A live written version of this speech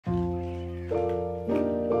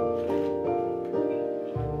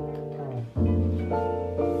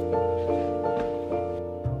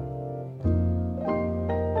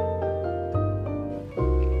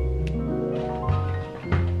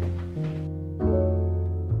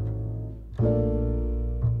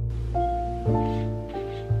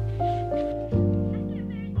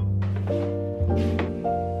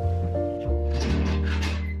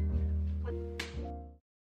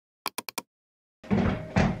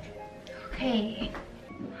Okay.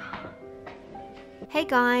 Hey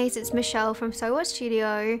guys, it's Michelle from So What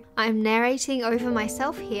Studio. I'm narrating over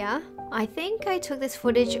myself here. I think I took this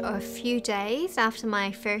footage a few days after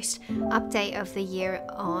my first update of the year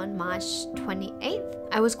on March 28th.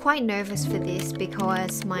 I was quite nervous for this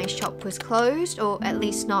because my shop was closed, or at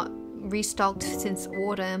least not restocked since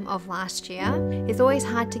autumn of last year. It's always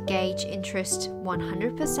hard to gauge interest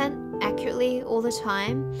 100% accurately all the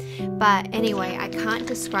time, but anyway, I can't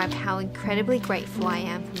describe how incredibly grateful I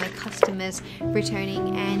am for my customers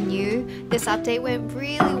returning and new. This update went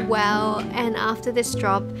really well, and after this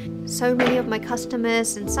drop, so many of my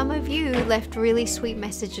customers and some of you left really sweet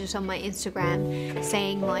messages on my Instagram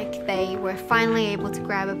saying like they were finally able to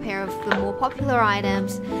grab a pair of the more popular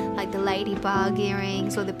items like the ladybug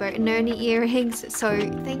earrings or the Bert and Ernie earrings. So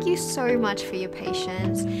thank you so much for your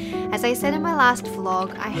patience. As I said in my last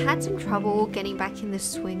vlog, I had some trouble getting back in the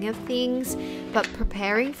swing of things, but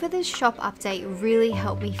preparing for this shop update really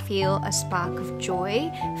helped me feel a spark of joy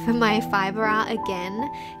for my fiber art again.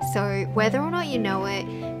 So whether or not you know it,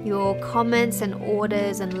 your comments and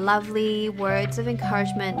orders and lovely words of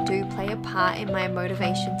encouragement do play a part in my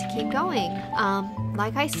motivation to keep going.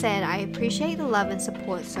 Like I said, I appreciate the love and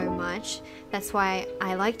support so much. That's why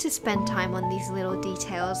I like to spend time on these little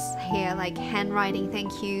details here, like handwriting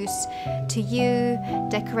thank yous to you,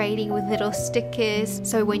 decorating with little stickers.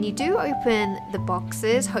 So when you do open the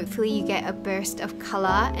boxes, hopefully you get a burst of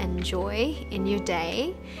color and joy in your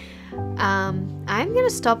day. I'm gonna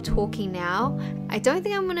stop talking now. I don't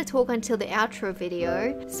think I'm gonna talk until the outro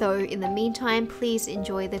video. So in the meantime, please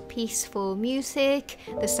enjoy the peaceful music,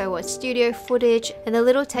 the So What Studio footage, and the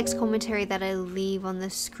little text commentary that I leave on the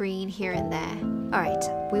screen here and there.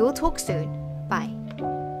 Alright, we will talk soon. Bye.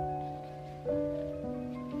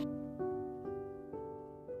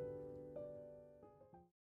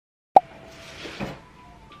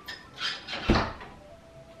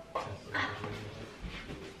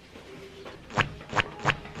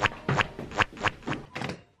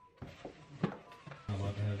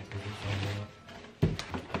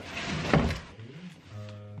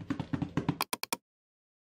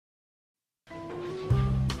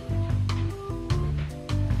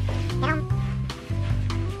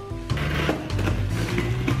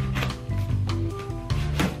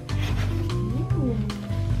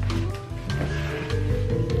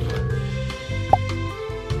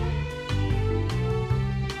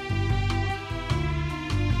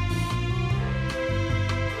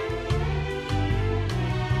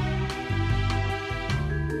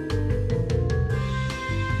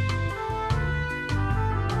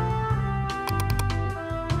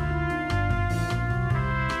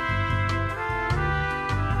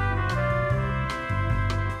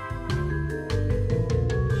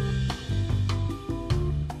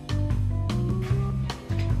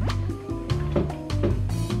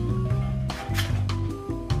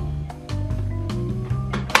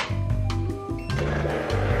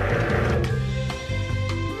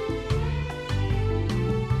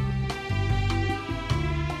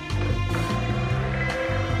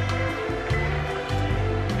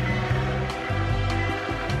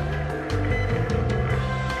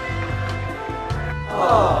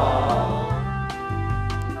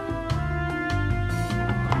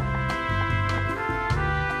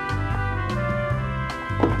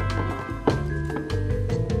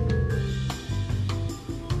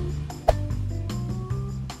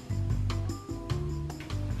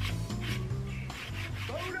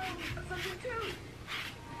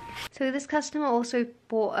 So this customer also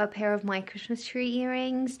bought a pair of my Christmas tree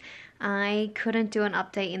earrings. I couldn't do an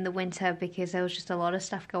update in the winter because there was just a lot of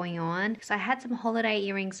stuff going on. So I had some holiday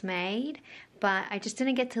earrings made, but I just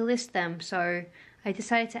didn't get to list them. So I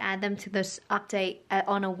decided to add them to this update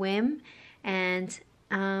on a whim. And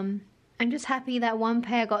I'm just happy that one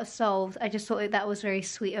pair got sold. I just thought that was very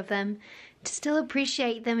sweet of them to still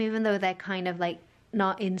appreciate them even though they're kind of like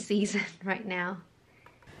not in season right now.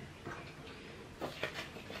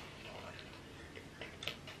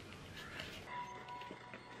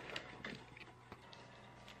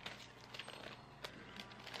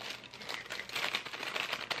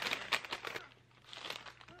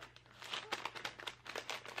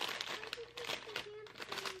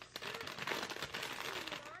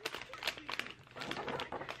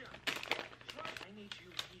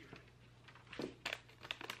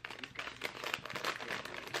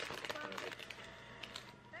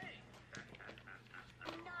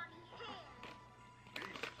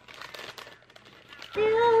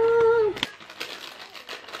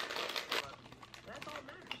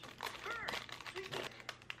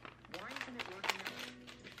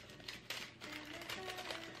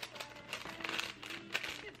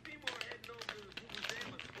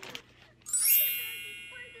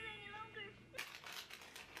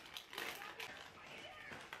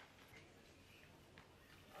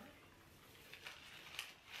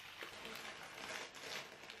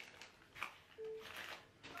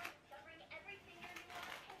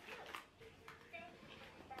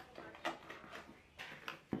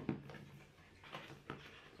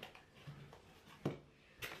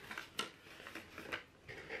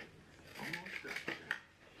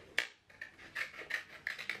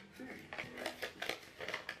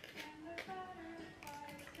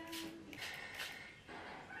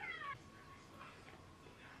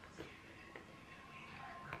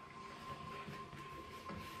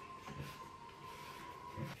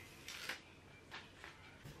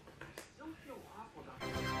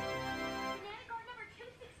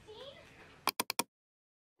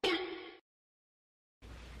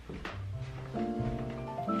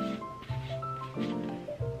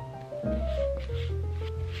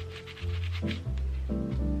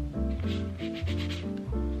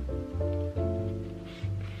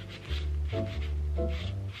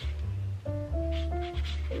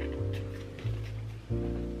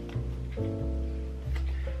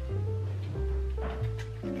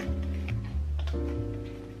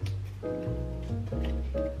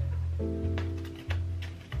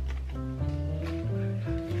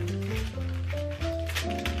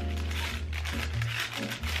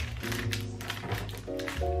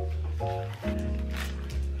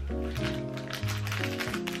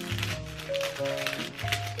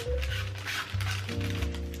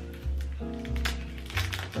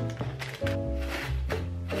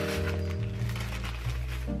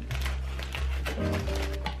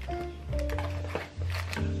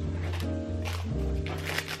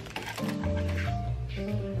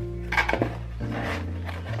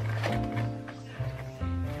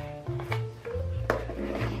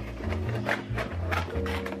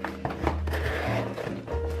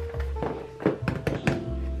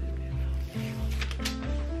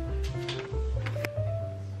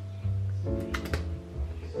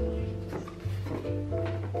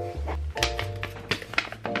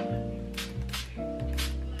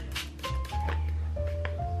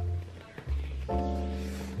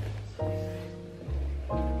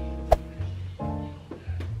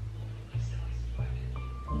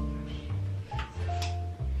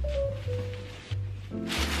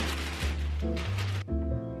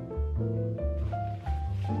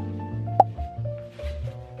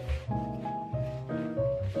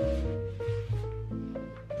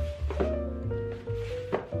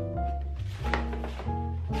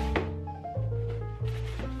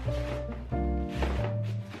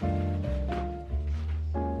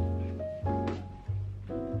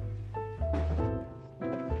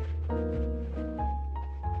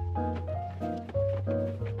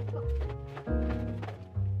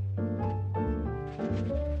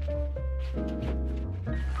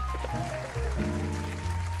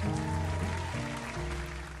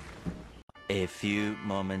 A few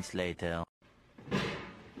moments later.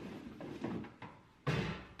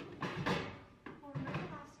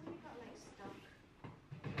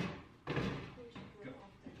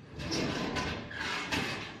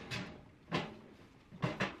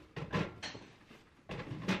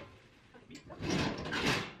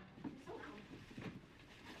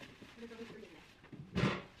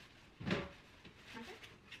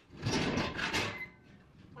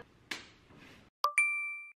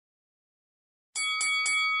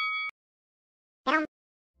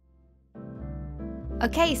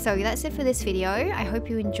 Okay, so that's it for this video. I hope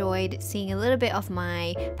you enjoyed seeing a little bit of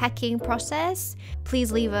my packing process.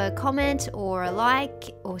 Please leave a comment or a like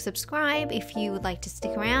or subscribe if you would like to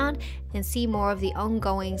stick around and see more of the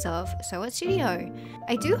ongoings of So What Studio.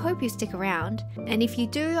 I do hope you stick around, and if you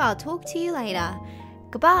do, I'll talk to you later.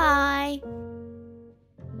 Goodbye!